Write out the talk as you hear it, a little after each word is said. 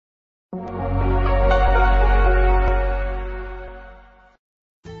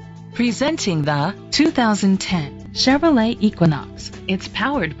Presenting the 2010 Chevrolet Equinox. It's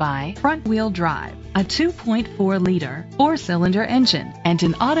powered by front-wheel drive, a 2.4-liter four-cylinder engine, and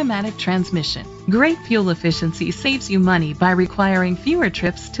an automatic transmission. Great fuel efficiency saves you money by requiring fewer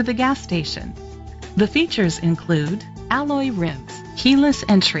trips to the gas station. The features include alloy rims, keyless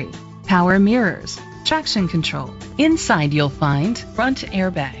entry, power mirrors, traction control. Inside you'll find front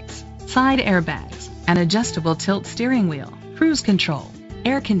airbags, side airbags, an adjustable tilt steering wheel, cruise control,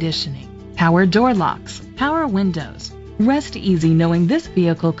 air conditioning, power door locks, power windows. Rest easy knowing this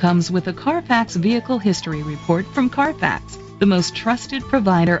vehicle comes with a Carfax Vehicle History Report from Carfax, the most trusted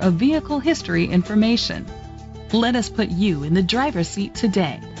provider of vehicle history information. Let us put you in the driver's seat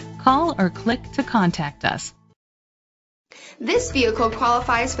today. Call or click to contact us. This vehicle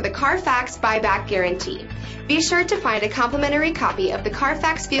qualifies for the Carfax buyback guarantee. Be sure to find a complimentary copy of the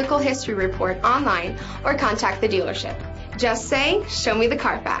Carfax Vehicle History Report online or contact the dealership. Just say, "Show me the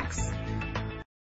Carfax."